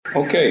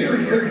Okay.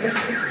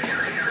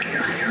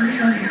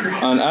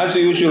 And as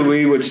usual,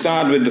 we would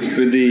start with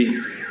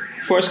the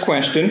first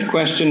question,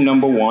 question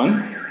number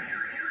 1.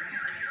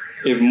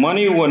 If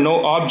money were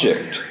no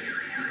object,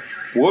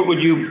 what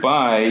would you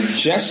buy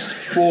just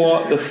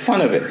for the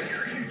fun of it?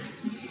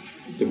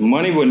 If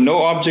money were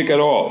no object at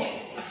all,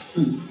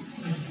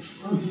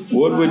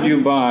 what would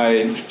you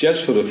buy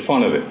just for the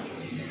fun of it?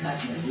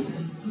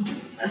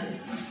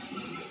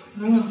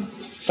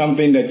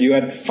 Something that you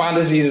had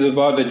fantasies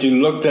about, that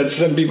you looked at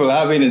some people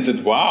having and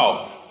said,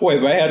 wow, boy,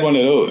 if I had one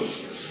of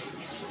those.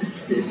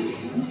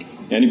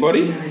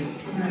 Anybody? A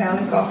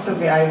helicopter,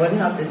 I wouldn't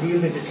have to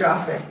deal with the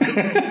traffic.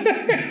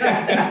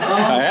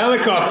 A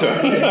helicopter.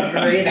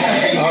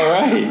 All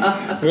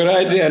right. Good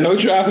idea. No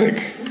traffic.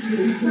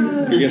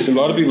 I guess a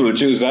lot of people will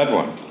choose that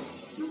one.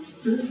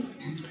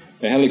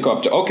 A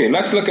helicopter. Okay,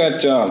 let's look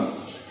at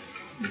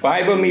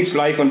Bible Meets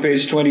Life on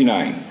page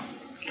 29.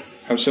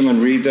 Have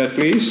someone read that,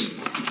 please.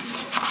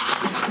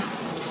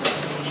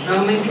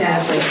 Roman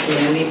Catholics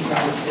and many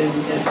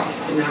Protestant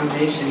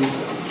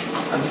denominations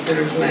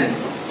observe Lent,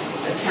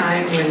 a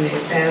time when they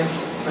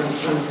fast from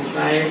some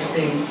desired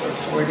thing for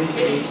 40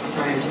 days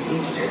prior to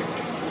Easter.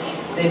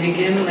 They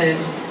begin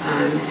Lent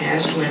on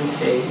Ash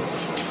Wednesday,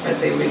 but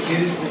they would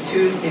use the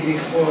Tuesday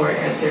before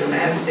as their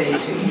last day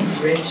to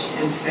eat rich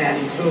and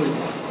fatty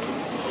foods.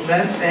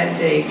 Thus that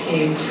day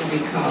came to be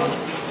called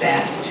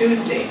Fat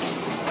Tuesday,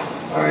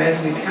 or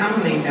as we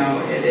commonly know,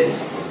 it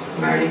is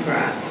Mardi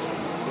Gras.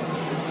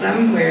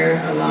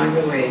 Somewhere along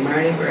the way,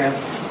 Mardi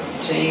Gras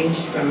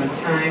changed from a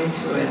time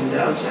to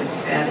indulge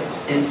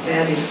in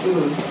fatty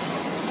foods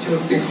to a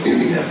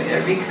pursuit of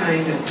every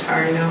kind of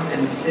carnal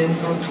and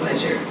sinful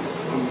pleasure.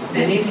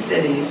 Many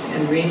cities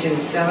and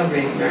regions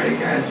celebrate Mardi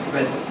Gras,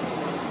 but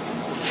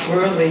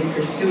worldly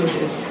pursuit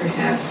is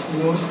perhaps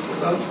most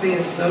closely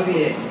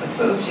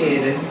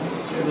associated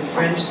with the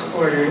French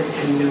Quarter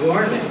in New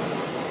Orleans.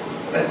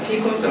 But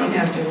people don't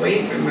have to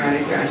wait for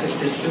Mardi Gras to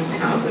pursue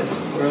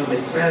countless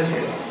worldly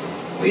pleasures.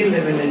 We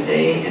live in a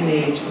day and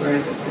age where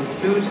the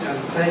pursuit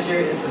of pleasure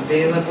is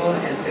available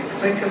at the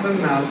click of a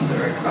mouse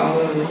or a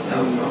call on a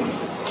cell phone.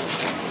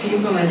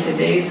 People in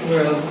today's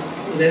world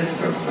live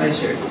for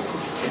pleasure.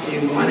 If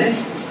you want it,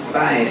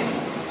 buy it.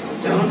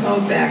 Don't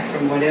hold back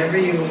from whatever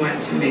you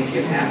want to make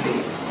you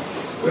happy.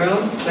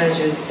 World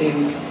pleasures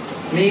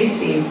may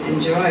seem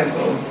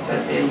enjoyable,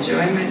 but the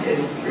enjoyment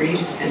is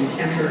brief and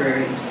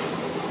temporary.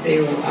 They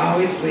will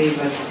always leave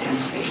us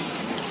empty.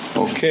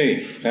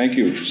 Okay, thank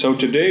you. So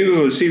today we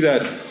will see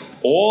that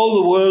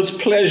all the world's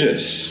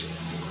pleasures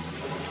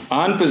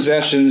and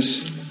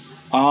possessions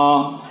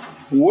are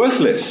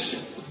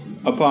worthless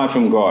apart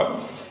from God.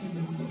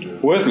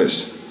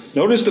 Worthless.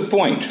 Notice the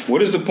point.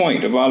 What is the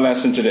point of our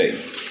lesson today?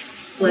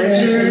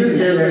 Pleasures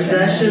and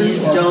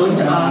possessions don't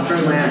offer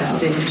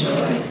lasting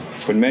joy.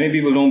 But many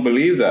people don't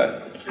believe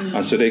that,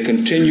 and so they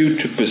continue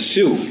to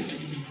pursue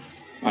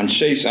and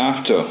chase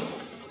after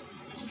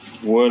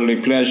worldly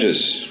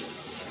pleasures.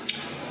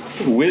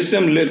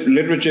 Wisdom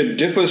literature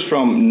differs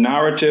from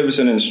narratives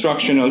and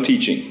instructional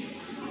teaching.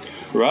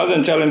 Rather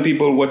than telling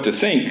people what to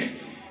think,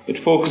 it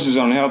focuses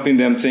on helping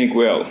them think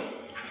well.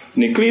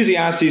 In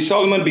Ecclesiastes,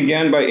 Solomon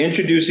began by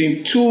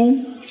introducing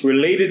 2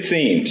 related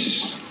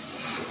themes: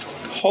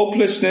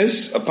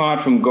 hopelessness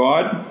apart from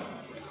God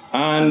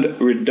and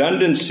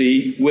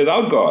redundancy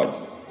without God.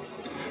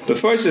 The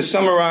first is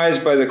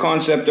summarized by the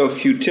concept of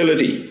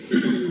futility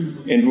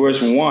in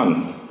verse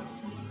 1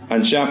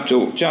 and chapter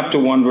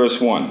 1, verse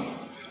 1.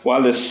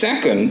 While the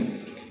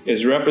second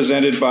is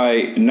represented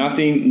by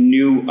nothing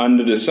new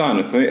under the sun,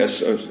 a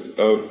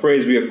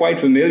phrase we are quite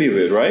familiar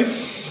with, right?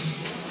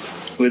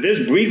 With this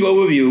brief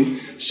overview,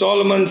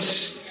 Solomon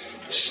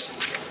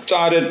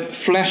started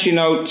fleshing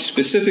out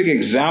specific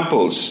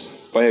examples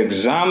by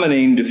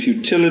examining the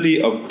futility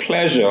of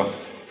pleasure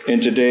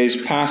in today's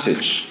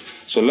passage.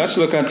 So let's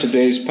look at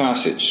today's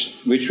passage,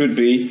 which would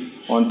be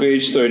on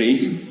page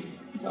 30.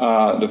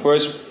 The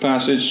first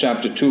passage,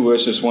 chapter 2,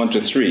 verses 1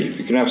 to 3. If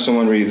you can have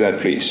someone read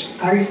that, please.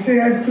 I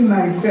said to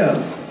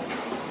myself,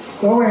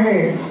 go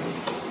ahead,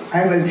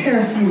 I will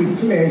test you with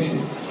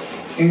pleasure.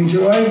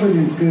 Enjoy what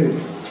is good,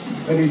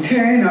 but it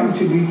turned out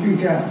to be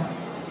futile.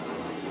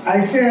 I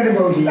said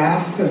about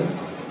laughter,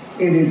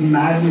 it is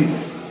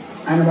madness,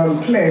 and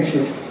about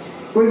pleasure,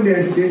 what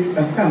does this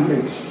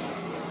accomplish?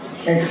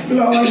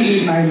 Explored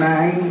with my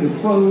mind the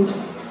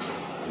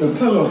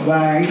pull of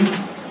wine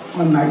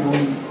on my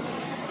bone.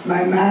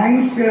 My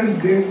mind still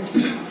good,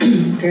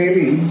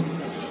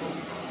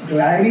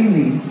 gliding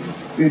me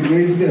with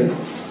wisdom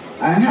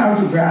on how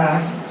to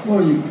grasp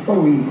fully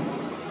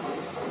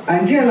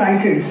until I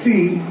could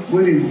see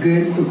what is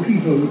good for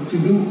people to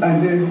do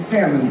under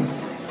heaven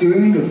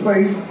during the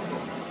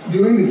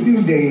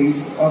few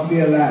days of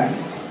their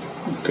lives.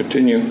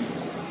 Continue.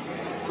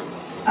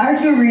 I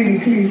shall read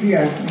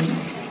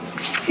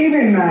Ecclesiastes. Keep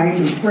in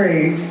mind the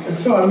phrase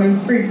Solomon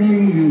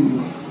frequently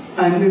used,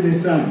 under the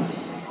sun.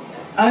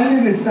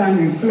 Under the sun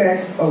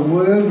reflects a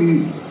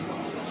worldview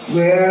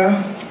where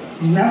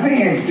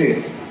nothing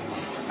exists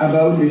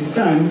about the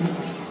sun,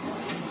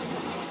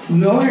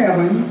 no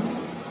heavens,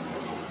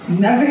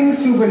 nothing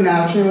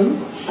supernatural,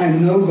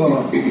 and no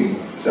God.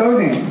 So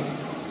then,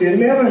 to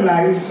live a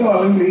life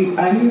solemnly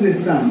under the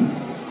sun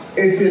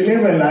is to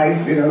live a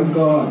life without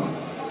God.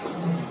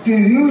 To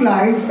view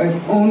life as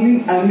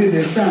only under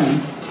the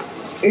sun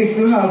is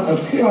to have a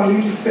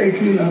purely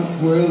secular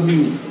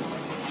worldview.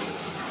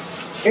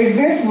 If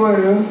this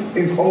world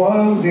is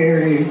all there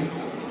is,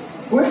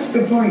 what's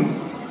the point?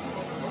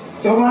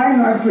 So why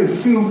not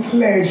pursue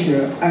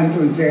pleasure and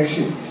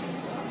possession?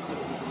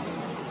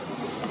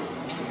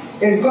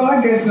 If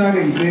God does not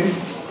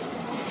exist,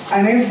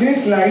 and if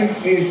this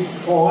life is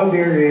all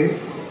there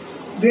is,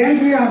 then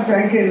perhaps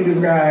I can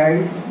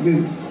derive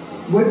with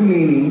what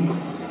meaning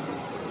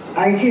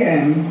I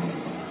can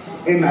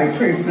in my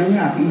personal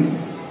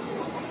happiness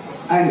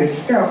and the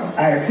stuff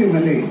I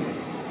accumulate.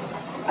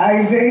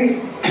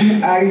 Isaiah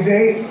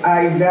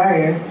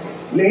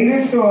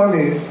later saw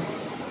this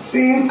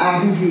same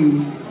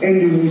attitude in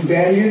the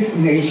rebellious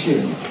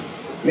nation.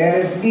 Let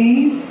us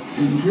eat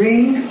and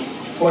drink,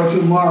 for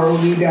tomorrow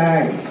we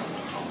die.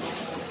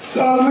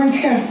 Solomon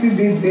tested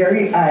this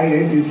very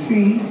idea to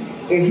see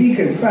if he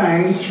could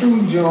find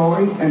true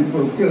joy and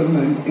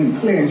fulfillment in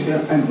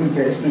pleasure and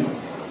possessions.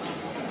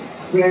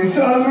 When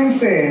Solomon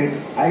said,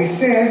 I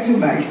said to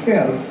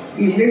myself,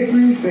 he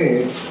literally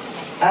said,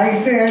 I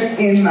said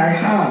in my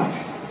heart.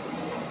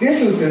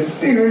 This was a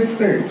serious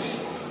search.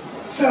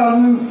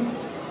 Solomon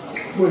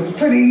was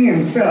putting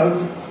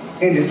himself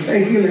in the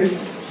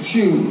secularist's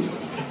shoes.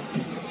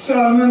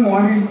 Solomon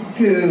wanted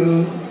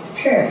to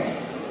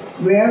test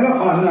whether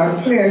or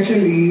not pleasure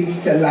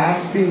leads to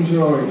lasting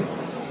joy.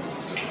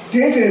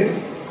 This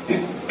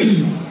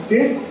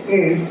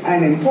is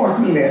an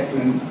important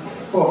lesson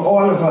for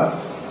all of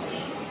us.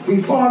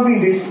 Before we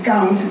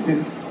discount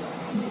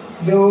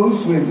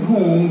those with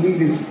whom we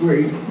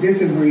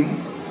disagree,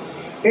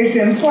 it's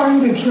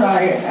important to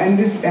try and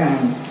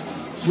understand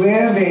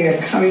where they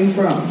are coming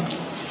from.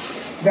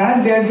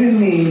 That doesn't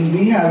mean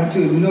we have to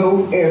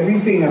know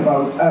everything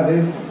about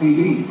others'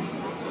 beliefs,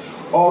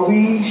 or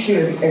we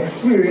should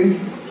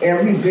experience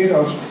every bit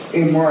of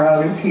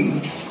immorality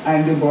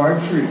and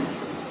debauchery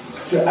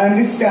to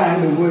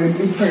understand the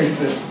worldly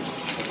person.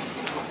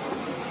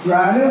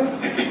 Rather,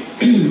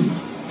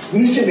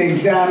 we should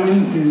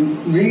examine the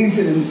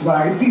reasons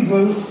why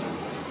people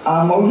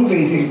are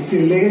motivated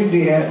to live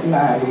their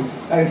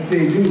lives as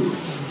they do.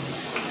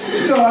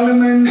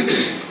 Solomon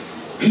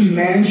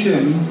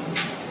mentioned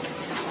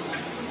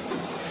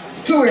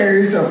 2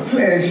 areas of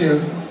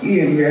pleasure he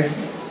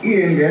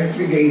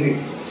investigated.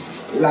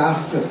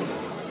 Laughter.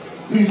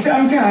 We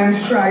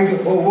sometimes try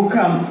to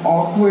overcome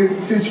awkward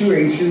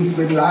situations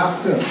with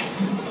laughter.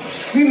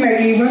 We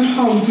may even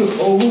hope to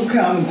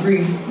overcome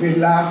grief with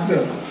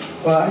laughter,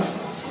 but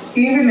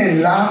even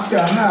in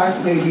laughter,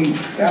 heart may be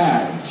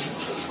sad.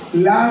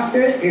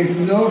 Laughter is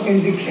no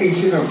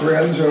indication of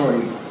real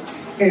joy.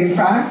 In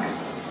fact,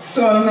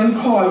 Solomon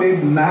called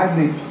it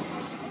madness.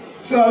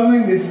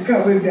 Solomon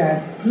discovered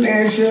that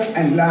pleasure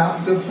and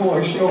laughter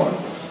fall short.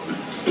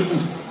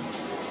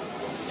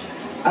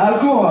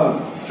 Alcohol.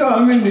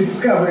 Solomon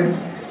discovered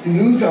the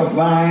use of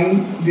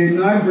wine did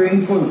not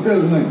bring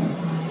fulfillment.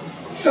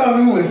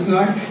 Solomon was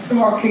not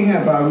talking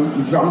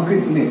about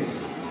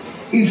drunkenness.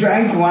 He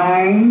drank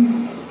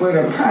wine, but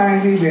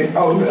apparently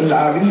without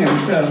allowing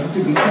himself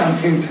to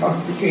become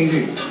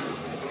intoxicated.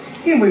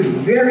 He was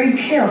very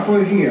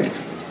careful here.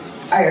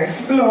 I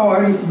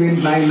explored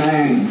with my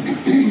mind.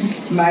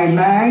 My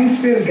mind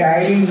still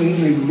guiding me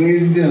with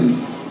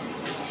wisdom.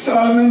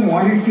 Solomon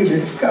wanted to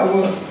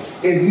discover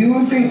if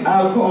using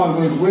alcohol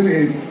was what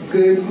is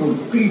good for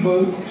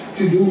people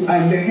to do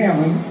under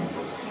heaven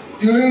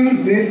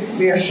during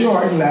their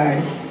short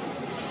lives.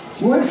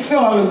 What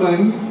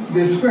Solomon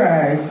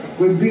described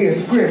would be a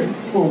script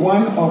for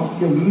one of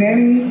the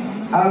many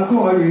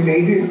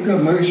alcohol-related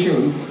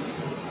commercials,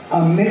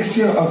 a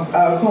mixture of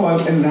alcohol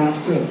and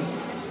laughter.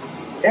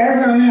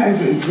 Everyone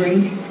has a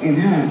drink in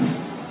hand.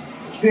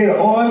 They're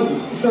all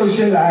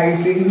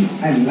socializing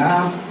and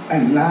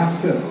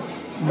laughter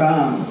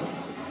bounds.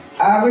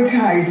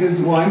 Advertisers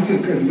want to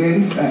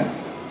convince us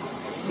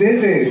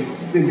this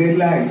is the good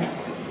life.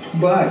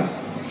 But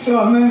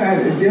Solomon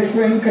has a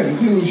different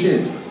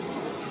conclusion.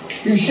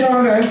 He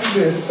showed us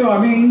the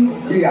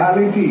stunning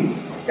reality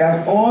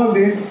that all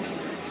this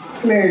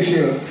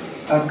pleasure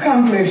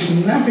accomplished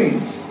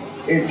nothing.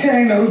 It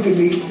turned out to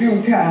be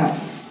futile.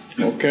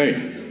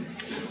 Okay.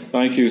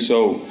 Thank you.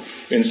 So,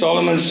 in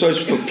Solomon's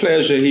search for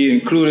pleasure, he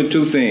included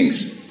 2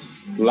 things: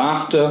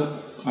 laughter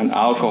and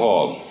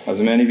alcohol, as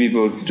many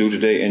people do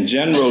today. In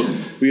general,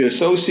 we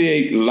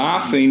associate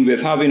laughing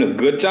with having a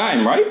good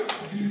time, right?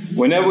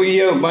 Whenever we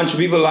hear a bunch of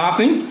people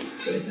laughing,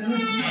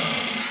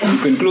 the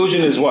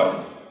conclusion is what?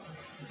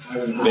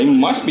 They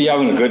must be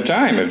having a good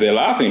time if they're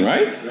laughing,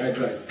 right? Right.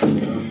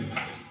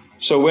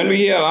 So when we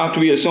hear laughter,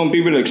 we assume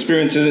people are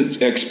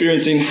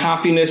experiencing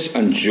happiness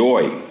and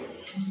joy.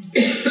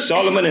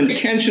 Solomon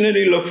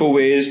intentionally looked for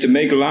ways to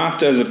make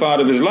laughter as a part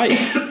of his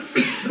life.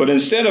 But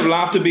instead of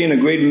laughter being a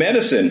great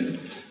medicine,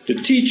 the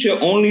teacher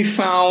only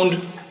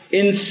found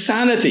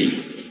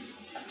insanity.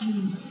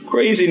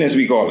 Craziness,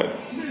 we call it.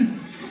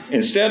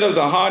 Instead of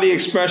the hearty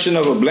expression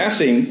of a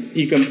blessing,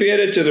 he compared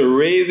it to the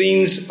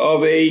ravings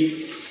of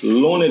a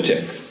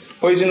lunatic, a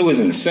person who was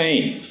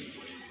insane,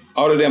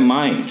 out of their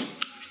mind.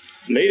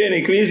 Later in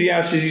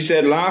Ecclesiastes, he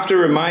said laughter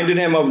reminded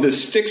him of the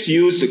sticks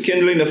used to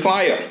kindling the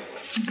fire.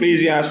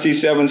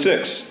 Ecclesiastes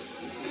 7:6.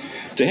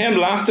 To him,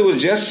 laughter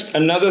was just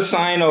another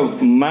sign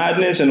of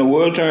madness and a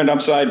world turned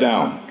upside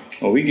down.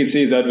 Well, we can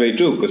see it that way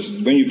too,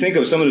 because when you think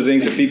of some of the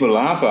things that people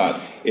laugh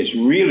at, it's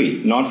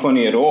really not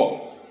funny at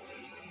all.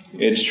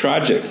 It's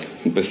tragic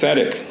and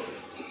pathetic.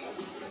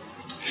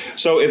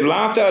 So if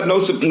laughter had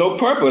no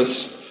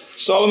purpose,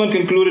 Solomon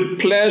concluded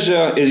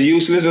pleasure is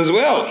useless as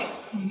well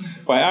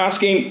by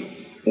asking,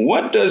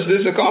 what does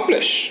this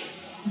accomplish?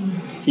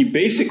 He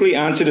basically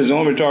answered his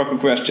own rhetorical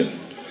question.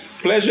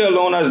 Pleasure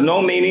alone has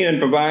no meaning and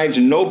provides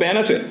no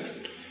benefit.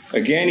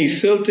 Again, he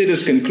filtered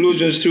his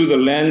conclusions through the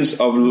lens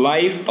of a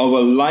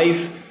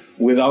life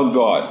without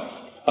God,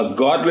 a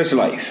godless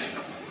life,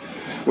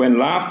 when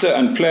laughter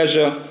and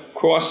pleasure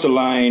cross the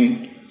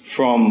line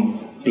from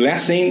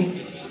blessing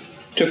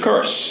to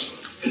curse.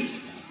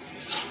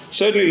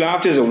 Certainly,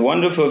 laughter is a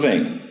wonderful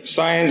thing.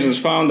 Science has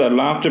found that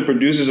laughter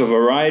produces a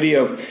variety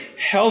of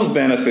health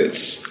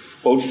benefits,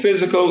 both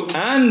physical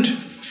and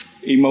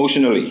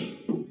emotionally.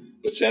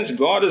 But since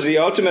God is the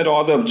ultimate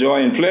author of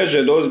joy and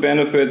pleasure, those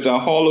benefits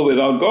are hollow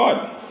without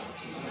God.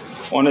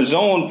 On its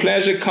own,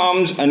 pleasure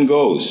comes and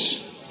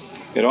goes.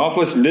 It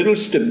offers little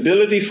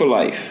stability for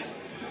life.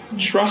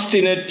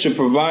 Trusting it to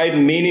provide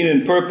meaning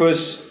and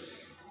purpose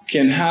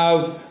can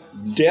have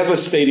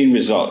devastating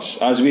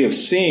results, as we have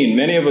seen,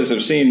 many of us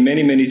have seen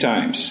many, many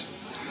times.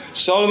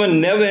 Solomon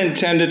never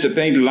intended to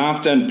paint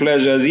laughter and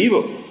pleasure as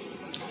evil.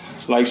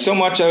 Like so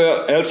much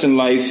else in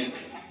life,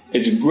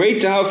 it's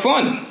great to have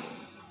fun,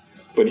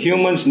 but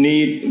humans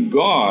need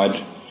God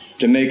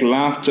to make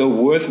laughter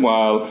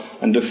worthwhile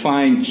and to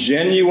find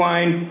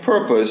genuine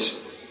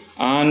purpose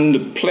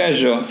and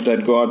pleasure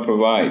that God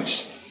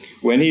provides.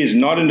 When he is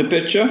not in the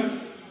picture,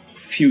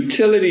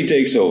 futility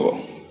takes over.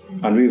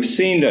 And we've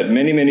seen that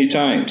many, many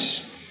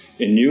times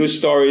in news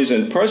stories,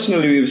 and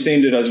personally we've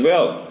seen it as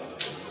well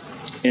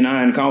in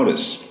our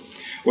encounters.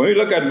 When we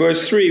look at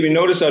verse 3, we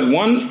notice that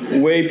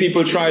one way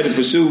people try to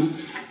pursue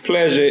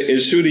pleasure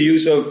is through the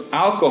use of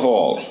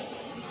alcohol.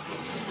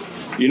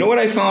 You know what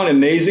I found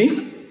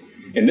amazing?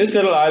 In this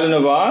little island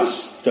of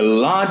ours, the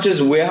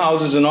largest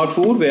warehouses are not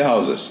food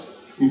warehouses.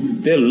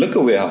 They're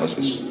liquor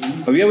warehouses.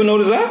 Have you ever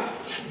noticed that?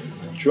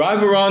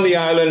 Drive around the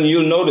island and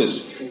you'll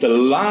notice the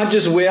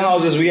largest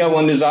warehouses we have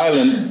on this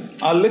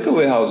island are liquor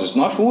warehouses,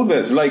 not food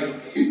warehouses. Like,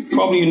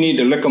 probably you need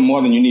the liquor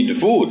more than you need the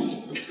food.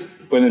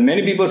 But in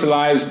many people's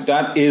lives,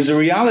 that is a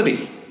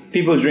reality.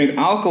 People drink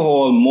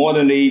alcohol more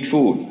than they eat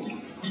food.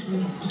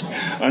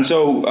 And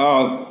so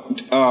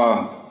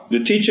the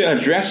teacher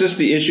addresses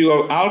the issue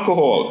of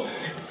alcohol.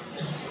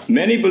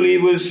 Many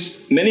believe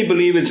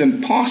it's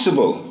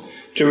impossible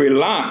to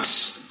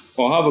relax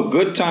or have a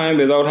good time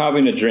without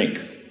having a drink.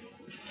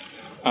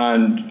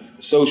 And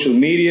social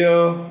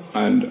media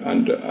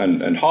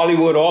and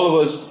Hollywood,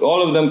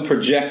 all of them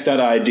project that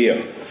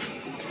idea.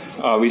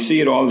 We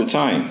see it all the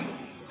time.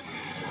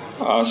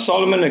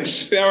 Solomon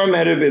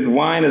experimented with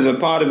wine as a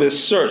part of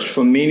his search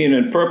for meaning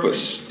and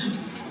purpose.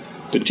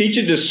 The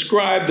teacher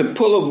described the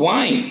pull of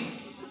wine.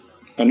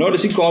 And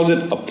notice he calls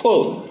it a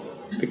pull,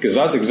 because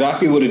that's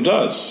exactly what it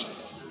does.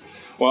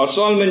 While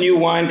Solomon knew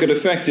wine could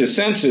affect his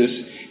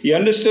senses, he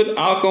understood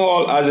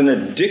alcohol as an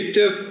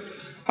addictive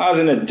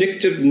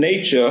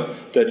nature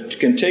that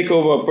can take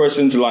over a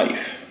person's life.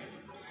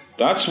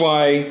 That's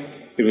why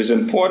it was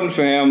important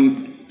for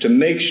him to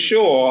make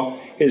sure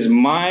his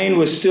mind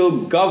was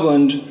still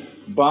governed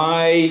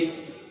by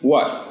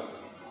what?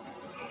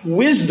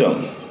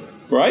 Wisdom,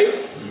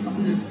 right?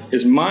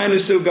 His mind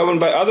was still governed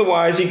by,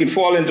 otherwise he could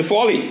fall into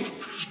folly.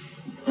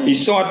 He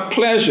sought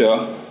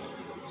pleasure,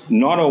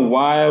 not a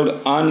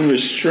wild,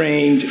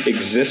 unrestrained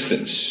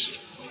existence.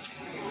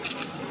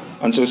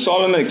 And so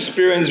Solomon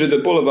experienced with the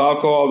pull of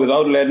alcohol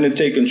without letting it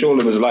take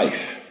control of his life.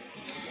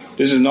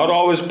 This is not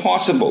always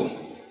possible.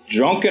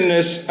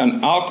 Drunkenness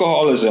and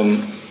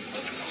alcoholism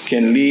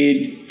can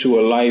lead to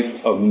a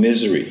life of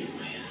misery.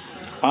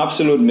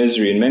 Absolute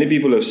misery. And many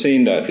people have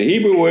seen that. The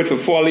Hebrew word for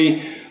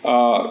folly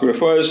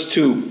refers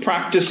to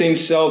practicing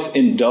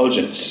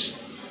self-indulgence,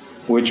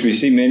 which we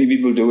see many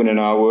people doing in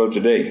our world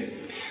today.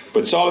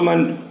 But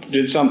Solomon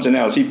did something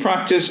else. He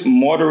practiced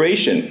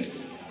moderation.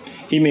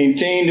 He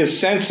maintained his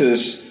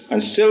senses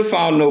and still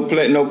found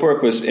no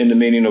purpose in the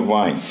meaning of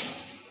wine.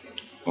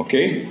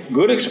 Okay?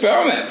 Good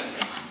experiment.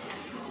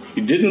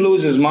 He didn't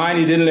lose his mind.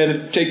 He didn't let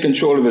it take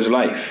control of his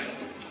life.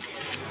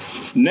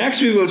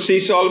 Next, we will see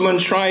Solomon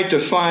try to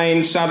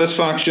find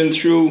satisfaction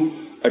through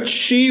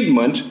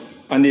achievement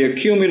and the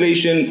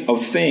accumulation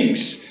of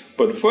things.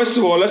 But first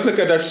of all, let's look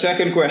at that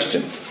second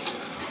question.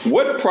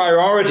 What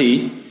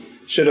priority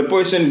should a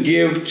person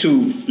give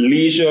to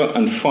leisure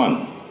and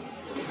fun?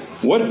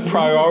 What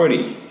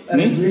priority? As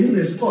little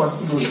as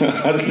possible.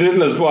 As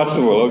little as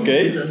possible,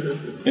 okay?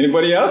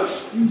 Anybody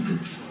else?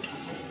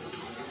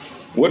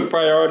 What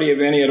priority, if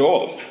any, at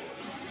all?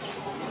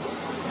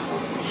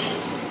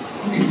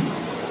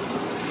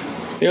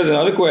 Here's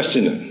another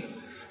question.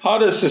 How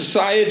does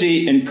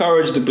society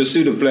encourage the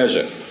pursuit of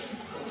pleasure?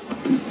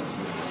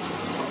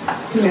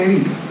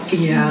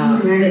 Yeah,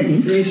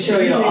 they show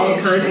you all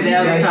kinds of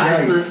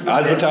advertisements.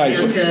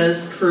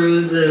 Advertisements.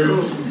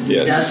 Cruises,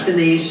 Yes.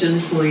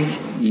 destination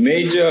points.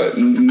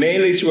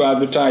 Mainly through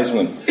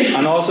advertisement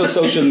and also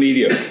social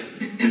media.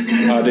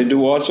 They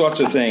do all sorts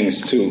of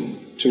things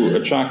to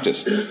attract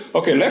us.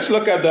 Okay, let's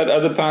look at that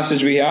other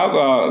passage we have,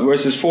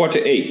 verses 4 to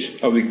 8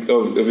 of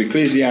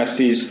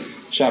Ecclesiastes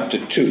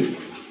chapter 2.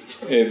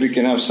 If we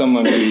can have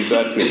someone read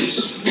that,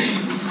 please.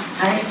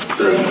 I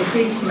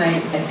increased my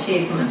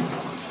achievements.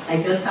 I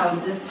built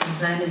houses and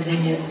planted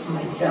vineyards for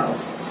myself.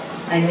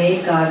 I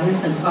made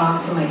gardens and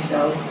parks for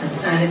myself and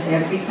planted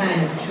every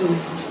kind of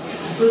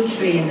fruit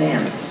tree in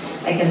them.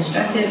 I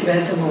constructed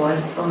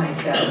reservoirs for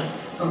myself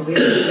from which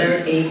to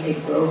irrigate a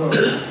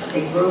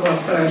grove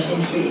of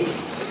flourishing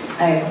trees.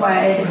 I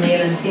acquired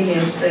male and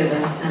female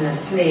servants and had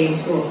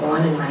slaves who were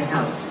born in my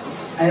house.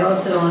 I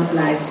also owned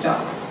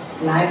livestock,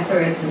 live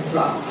herds and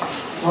flocks,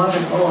 more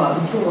than all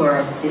who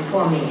were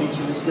before me in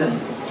Jerusalem.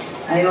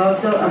 I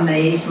also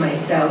amazed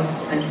myself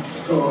and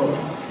gold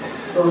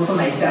for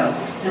myself,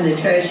 and the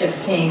treasure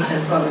of kings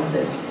and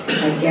provinces.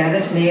 I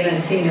gathered male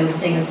and female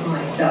singers for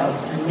myself,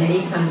 and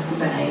many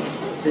concubines,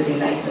 the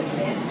delights of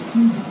men.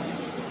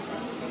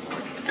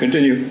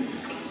 Continue.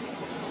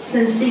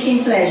 Since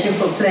seeking pleasure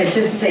for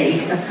pleasure's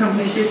sake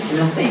accomplishes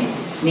nothing,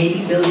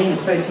 maybe building a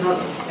personal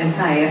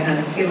empire and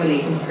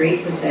accumulating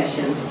great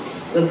possessions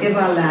will give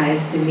our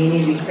lives the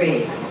meaning we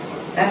crave.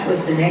 That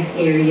was the next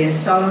area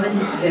Solomon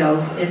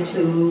delved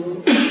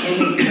into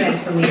in his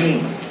quest for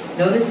meaning.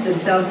 Notice the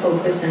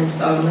self-focus in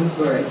Solomon's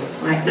words.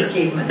 My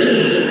achievement.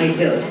 I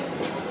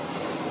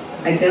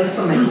built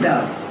for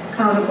myself.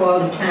 Count up all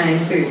the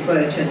times he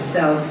referred to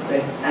himself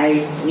with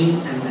I, me,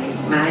 and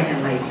my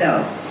and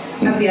myself.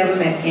 Have you ever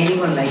met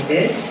anyone like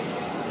this?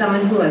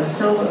 Someone who was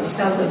so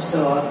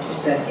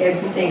self-absorbed that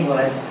everything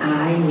was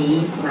I,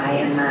 me, my,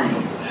 and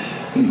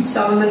mine.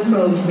 Solomon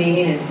probed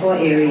meaning in 4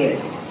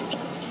 areas.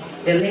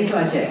 Building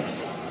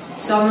projects.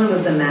 Solomon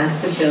was a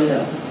master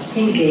builder.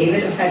 King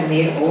David had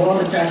made all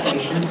the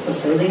preparations for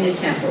building the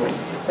temple,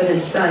 but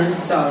his son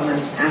Solomon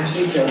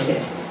actually built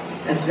it,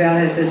 as well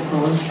as his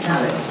own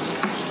palace.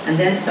 And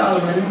then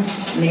Solomon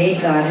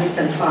made gardens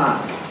and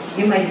parks.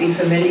 You might be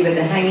familiar with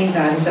the Hanging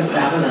Gardens of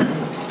Babylon,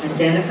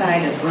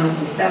 identified as one of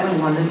the 7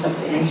 wonders of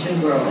the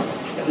ancient world.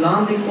 But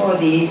long before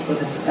these were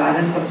the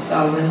gardens of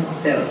Solomon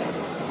built.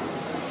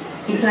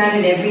 He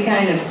planted every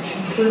kind of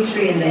fruit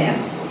tree in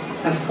them.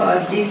 Of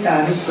course, these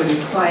gardens would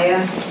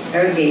require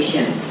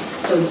irrigation,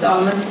 so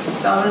Solomon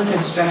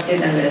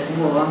constructed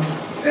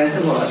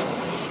reservoirs,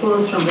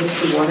 pools from which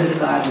to water the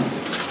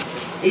gardens.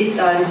 These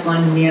gardens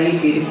weren't merely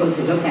beautiful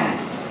to look at.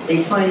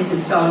 They pointed to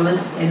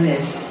Solomon's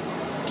immense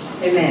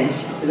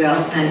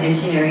wealth and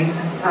engineering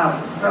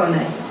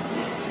prowess.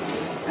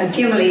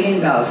 Accumulating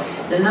wealth.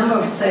 The number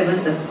of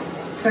servants a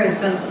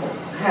person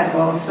had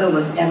also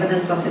was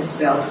evidence of his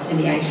wealth in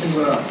the ancient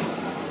world.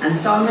 And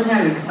Solomon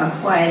had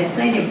acquired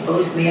plenty of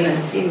both male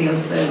and female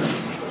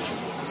servants.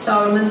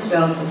 Solomon's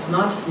wealth was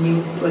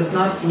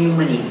not new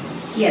money.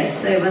 He had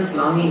servants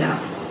long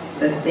enough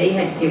that they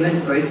had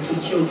given birth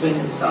to children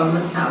in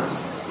Solomon's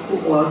house,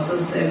 who also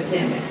served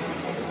him.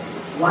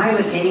 Why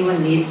would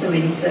anyone need so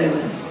many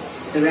servants?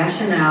 The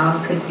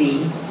rationale could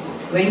be,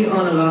 when you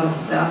own a lot of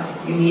stuff,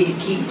 you need to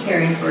keep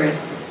caring for it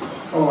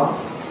all.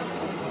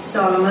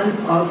 Solomon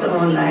also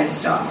owned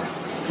livestock.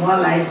 More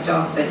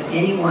livestock than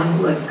anyone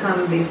who has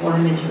come before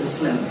him in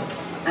Jerusalem,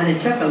 and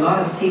it took a lot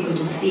of people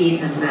to feed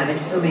and manage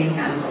so many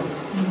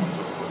animals.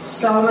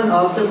 Solomon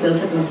also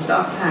built up a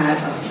stockpile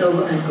of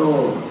silver and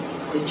gold,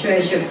 the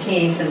treasure of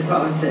kings and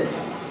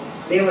provinces.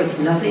 There was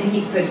nothing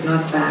he could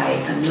not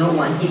buy and no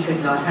one he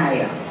could not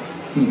hire.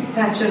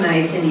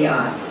 Patronizing the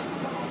arts.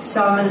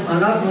 Solomon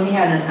not only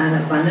had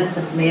an abundance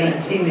of male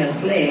and female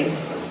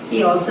slaves,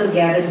 he also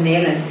gathered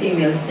male and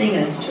female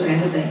singers to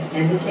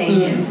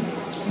entertain him.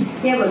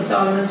 Here was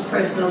Solomon's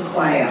personal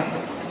choir.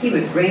 He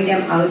would bring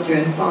them out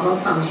during formal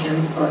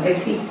functions or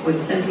if he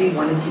would simply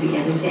wanted to be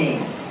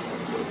entertained.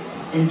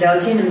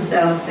 Indulging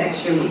himself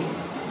sexually.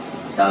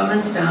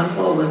 Solomon's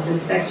downfall was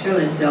his sexual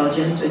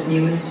indulgence with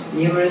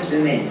numerous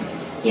women.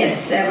 He had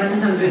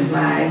 700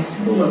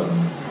 wives who were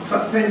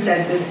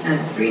princesses and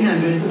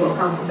 300 who were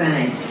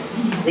concubines.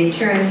 They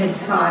turned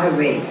his heart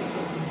away.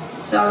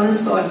 Solomon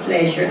sought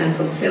pleasure and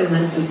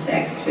fulfillment through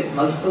sex with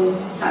multiple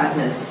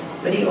partners,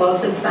 but he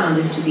also found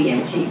this to be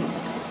empty.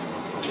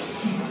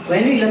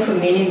 When we look for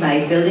meaning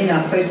by building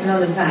our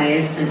personal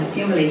empires and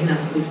accumulating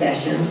our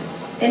possessions,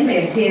 it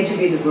may appear to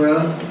the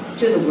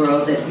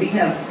world that we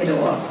have it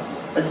all,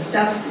 but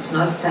stuff does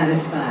not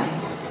satisfy.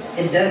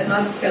 It does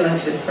not fill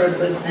us with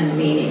purpose and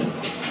meaning.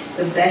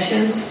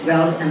 Possessions,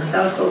 wealth, and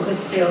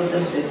self-focus fills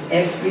us with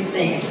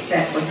everything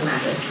except what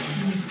matters.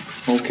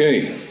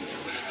 Okay.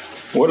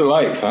 What a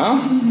life, huh?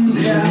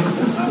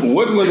 Yeah.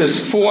 What were the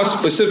 4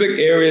 specific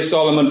areas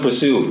Solomon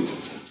pursued?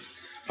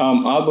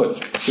 Albert,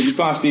 could you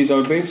pass these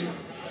out, please?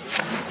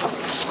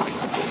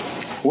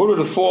 What were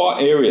the 4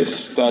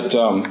 areas that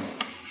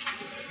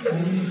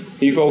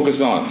he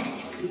focused on?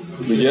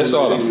 We just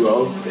saw them.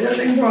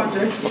 Building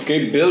projects.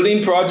 Okay,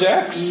 building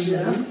projects.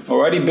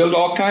 All right, he built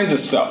all kinds of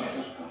stuff.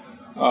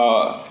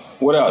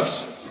 What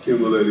else?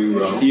 Accumulating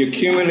wealth. He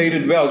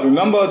accumulated wealth.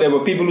 Remember, there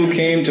were people who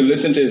came to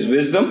listen to his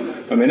wisdom.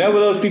 And whenever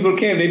those people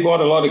came, they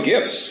brought a lot of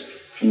gifts.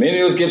 And many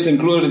of those gifts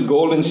included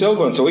gold and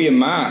silver. And so he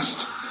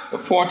amassed a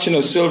fortune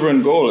of silver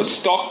and gold. A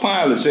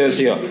stockpile, it says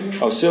here,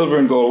 of silver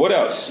and gold. What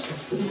else?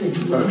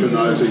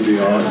 Patronizing the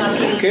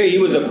arts. Okay, he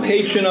was a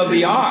patron of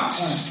the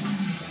arts.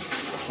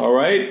 All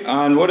right,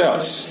 and what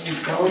else?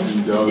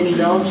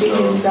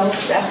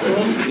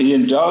 He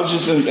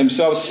indulges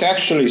himself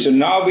sexually. So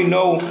now we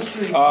know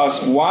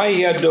why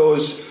he had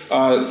those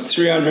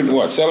 700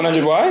 wives?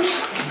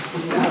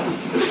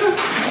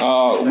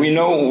 We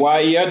know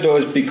why he had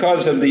those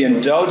because of the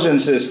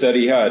indulgences that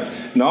he had.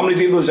 Normally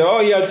people say, oh,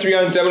 he had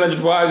 700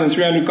 wives and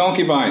 300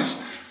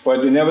 concubines.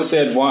 But they never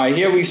said why.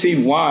 Here we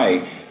see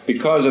why,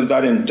 because of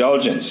that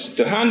indulgence.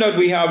 The handout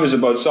we have is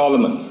about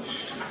Solomon.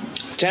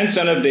 10th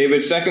son of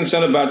David, 2nd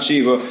son of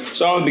Bathsheba.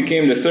 Solomon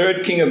became the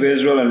 3rd king of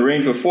Israel and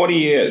reigned for 40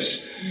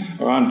 years,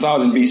 around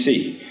 1000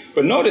 BC.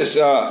 But notice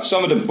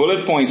some of the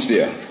bullet points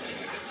there.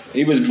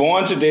 He was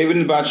born to David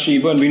and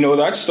Bathsheba, and we know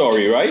that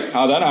story, right?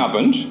 How that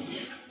happened.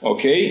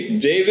 Okay,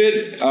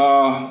 David,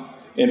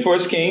 in 1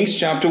 Kings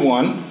chapter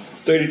 1,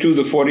 32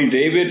 to 40,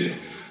 David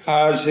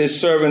has his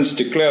servants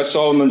declare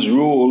Solomon's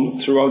rule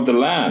throughout the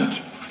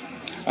land.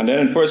 And then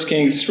in 1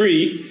 Kings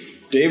 3,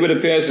 David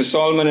appears to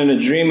Solomon in a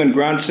dream and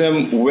grants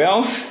him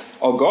wealth,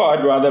 or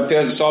God rather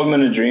appears to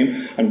Solomon in a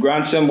dream and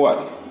grants him what?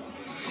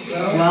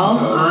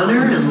 Wealth,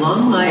 honor, and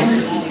long life.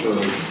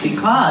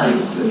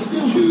 Because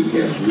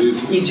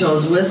he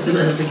chose wisdom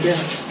as a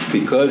gift.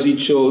 Because he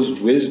chose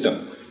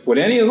wisdom. Would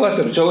any of us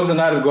have chosen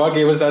that if God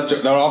gave us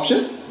that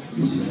option?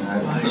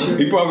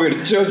 We probably would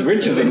have chosen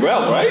riches and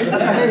wealth, right?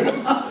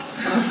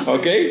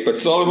 Okay, but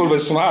Solomon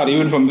was smart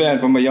even from then,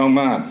 from a young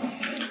man.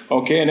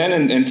 Okay, and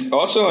then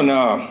also in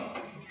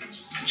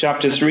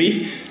chapter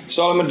 3,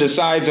 Solomon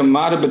decides a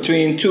matter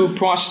between two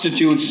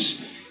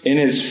prostitutes and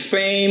his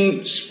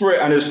fame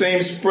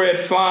spread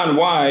far and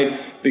wide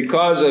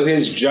because of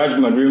his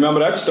judgment. Remember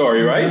that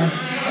story, right?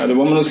 The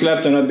woman who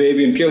slept on her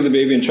baby and killed the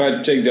baby and tried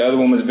to take the other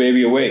woman's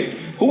baby away.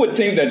 Who would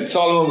think that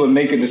Solomon would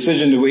make a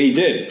decision the way he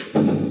did?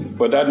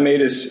 But that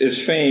made his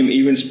fame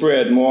even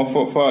spread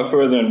far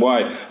further and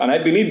wide. And I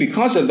believe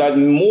because of that,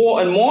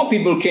 more and more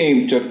people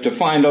came to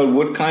find out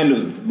what kind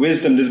of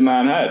wisdom this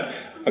man had.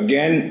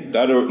 Again,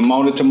 that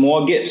amounted to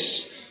more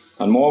gifts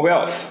and more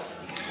wealth.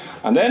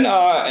 And then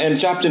in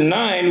chapter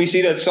 9, we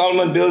see that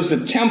Solomon builds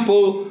the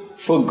temple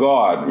for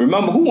God.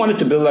 Remember, who wanted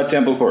to build that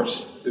temple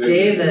first?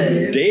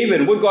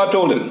 David. What God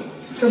told him?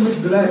 So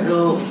much blood.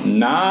 No.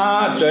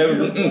 Nah,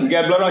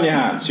 get blood on your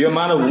hands. You're a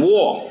man of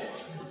war.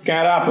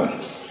 Can't happen.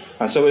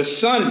 And so his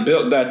son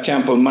built that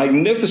temple,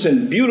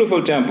 magnificent,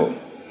 beautiful temple.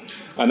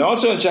 And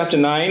also in chapter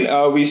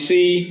 9, we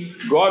see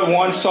God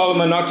wants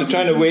Solomon not to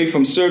turn away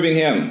from serving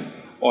him,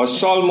 or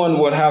Solomon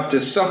would have to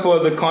suffer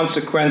the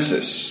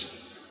consequences.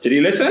 Did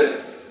he listen?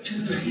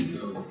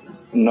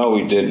 No,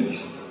 he didn't.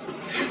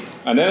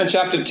 And then in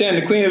chapter 10,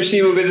 the Queen of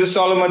Sheba visits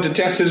Solomon to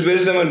test his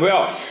wisdom and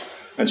wealth.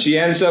 And she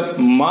ends up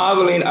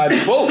marveling at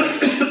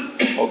both.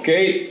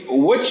 Okay?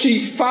 What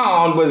she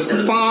found was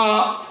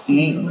far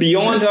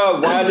beyond her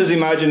wildest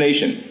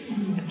imagination.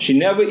 She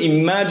never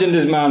imagined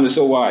this man was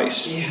so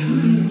wise. Yeah.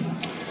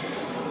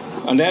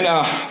 And then,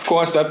 of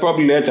course, that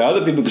probably led to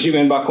other people, because she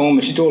went back home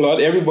and she told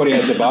everybody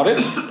else about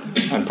it.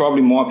 And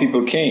probably more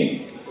people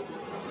came.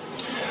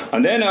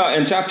 And then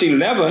in chapter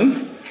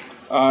 11,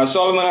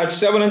 Solomon had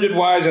 700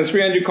 wives and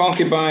 300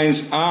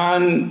 concubines,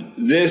 and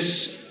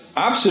this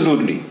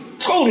absolutely,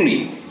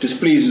 totally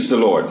displeases the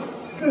Lord.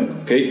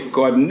 Okay,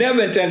 God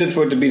never intended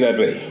for it to be that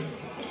way.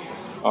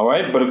 All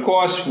right, but of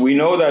course, we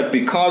know that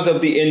because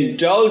of the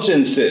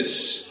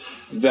indulgences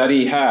that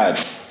he had,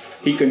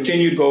 he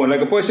continued going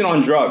like a person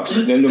on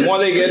drugs. Then the more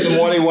they get, the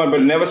more they want,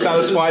 but it never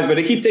satisfies. But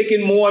they keep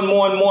taking more and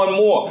more and more and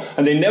more.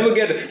 And they never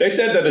get, they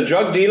said that a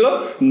drug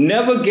dealer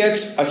never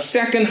gets a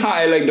second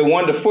high like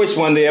the first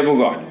one they ever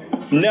got.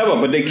 Never,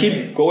 but they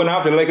keep going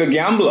after like a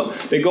gambler.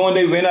 They go and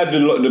they win at the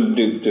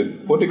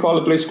what they call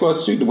the place across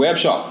the street, the web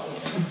shop.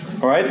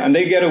 All right, and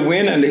they get a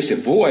win and they say,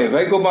 boy, if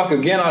I go back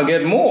again, I'll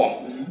get more.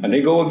 And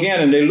they go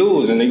again and they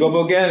lose, and they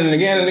go again and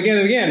again and again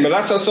and again. But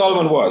that's how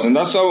Solomon was. And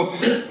that's how,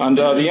 and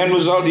the end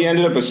result, he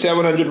ended up with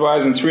 700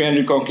 wives and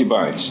 300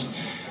 concubines.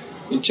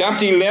 In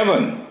chapter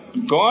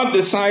 11, God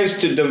decides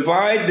to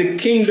divide up the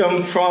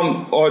kingdom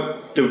from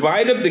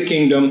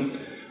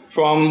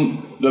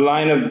the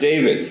line of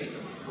David.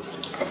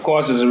 Of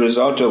course, as a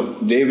result of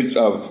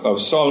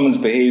of Solomon's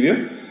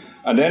behavior.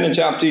 And then in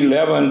chapter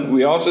 11,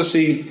 we also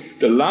see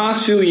the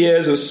last few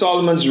years of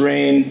Solomon's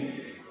reign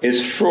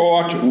is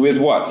fraught with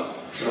what?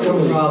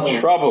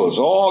 Troubles,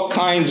 all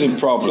kinds of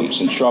problems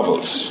and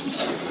troubles.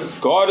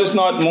 God is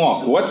not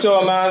mocked.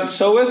 Whatsoever a man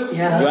soweth,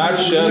 that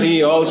shall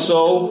he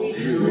also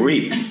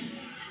reap.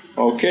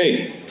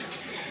 Okay.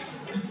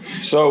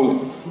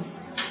 So,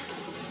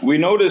 we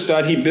notice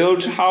that he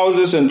built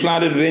houses and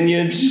planted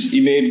vineyards. He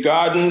made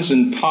gardens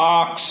and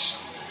parks.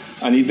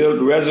 and he built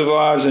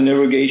reservoirs and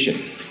irrigation.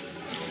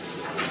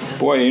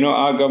 Boy,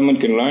 our government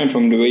can learn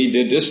from the way he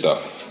did this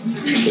stuff.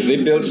 Because they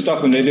build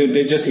stuff and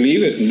they just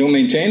leave it and don't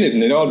maintain it,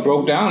 and it all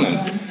broke down, and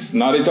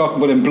now they talk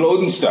about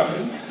imploding stuff.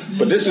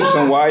 But this is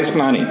some wise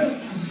planning.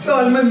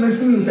 Solomon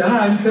must lose a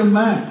handsome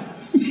man.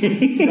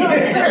 He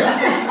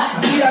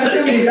had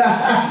to be the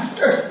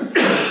answer.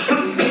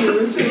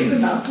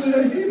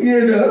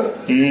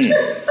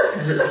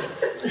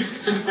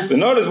 So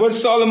notice what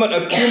Solomon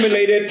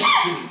accumulated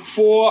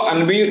for,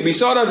 and we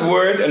saw that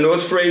word and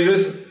those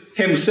phrases,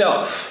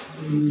 himself.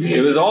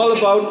 It was all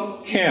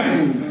about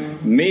him.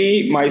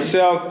 Me,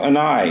 myself, and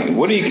I.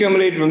 What did he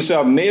accumulate for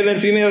himself? Male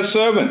and female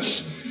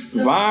servants,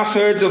 vast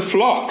herds of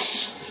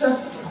flocks,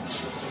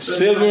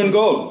 silver and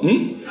gold.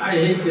 I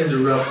hate to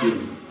interrupt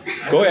you.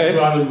 Go ahead.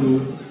 Rather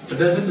rude, but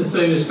doesn't the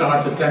service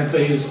start at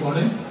 10:30 this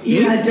morning?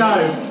 Yeah, it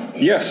does.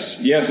 Yes,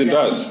 it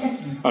does.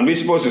 And we're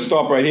supposed to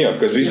stop right here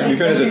because we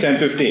finish at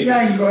 10:15.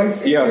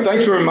 Yeah,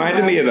 thanks for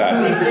reminding me of that.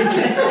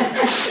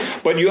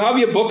 But you have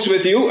your books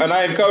with you, and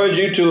I encourage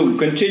you to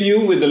continue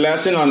with the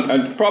lesson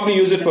and probably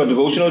use it for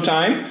devotional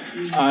time.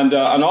 And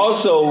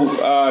also,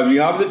 if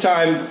you have the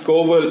time, go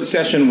over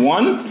session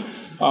 1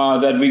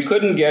 that we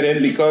couldn't get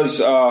in because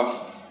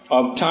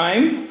of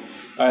time.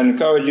 I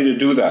encourage you to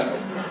do that.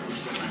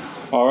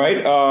 All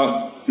right,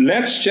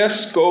 let's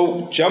just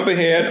jump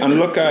ahead and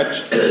look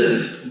at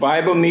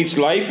Bible Meets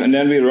Life, and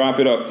then we'll wrap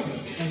it up.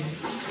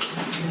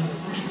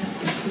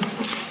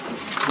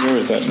 Where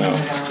is that now?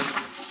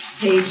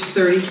 Page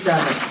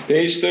 37.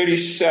 Page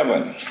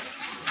 37.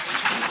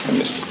 I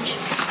missed it.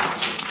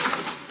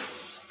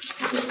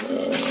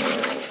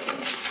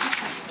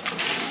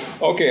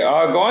 Okay,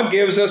 God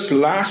gives us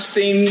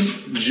lasting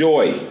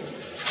joy.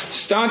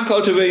 Start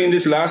cultivating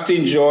this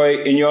lasting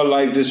joy in your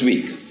life this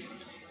week.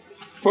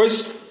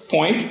 First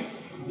point,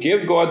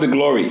 give God the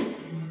glory.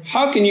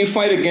 How can you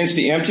fight against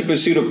the empty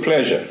pursuit of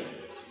pleasure?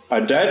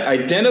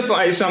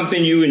 Identify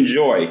something you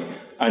enjoy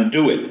and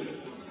do it.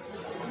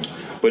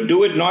 But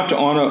do it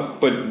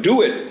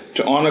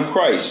to honor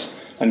Christ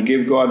and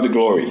give God the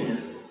glory.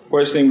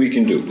 First thing we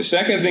can do. The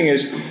second thing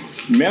is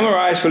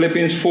memorize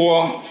Philippians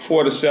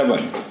 4:4-7.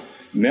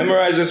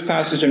 Memorize this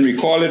passage and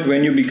recall it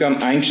when you become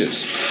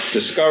anxious,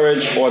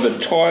 discouraged, or the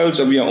toils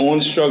of your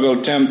own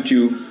struggle tempt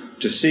you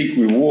to seek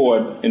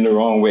reward in the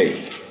wrong way.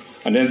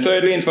 And then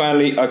thirdly and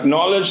finally,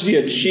 acknowledge the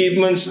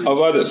achievements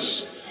of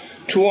others.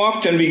 Too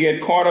often we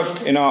get caught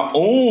up in our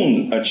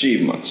own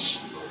achievements.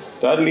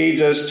 That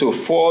leads us to a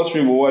false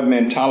reward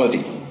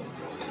mentality.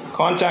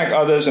 Contact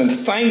others and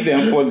thank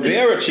them for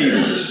their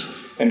achievements.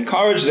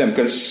 Encourage them.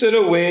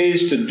 Consider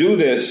ways to do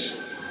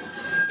this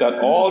that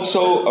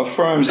also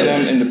affirms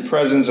them in the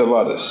presence of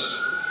others.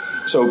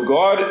 So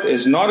God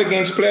is not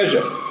against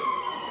pleasure.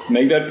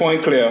 Make that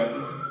point clear.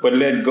 But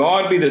let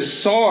God be the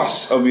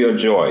source of your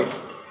joy.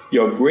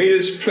 Your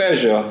greatest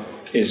pleasure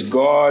is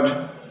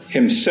God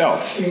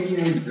Himself.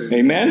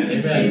 Amen?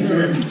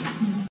 Amen.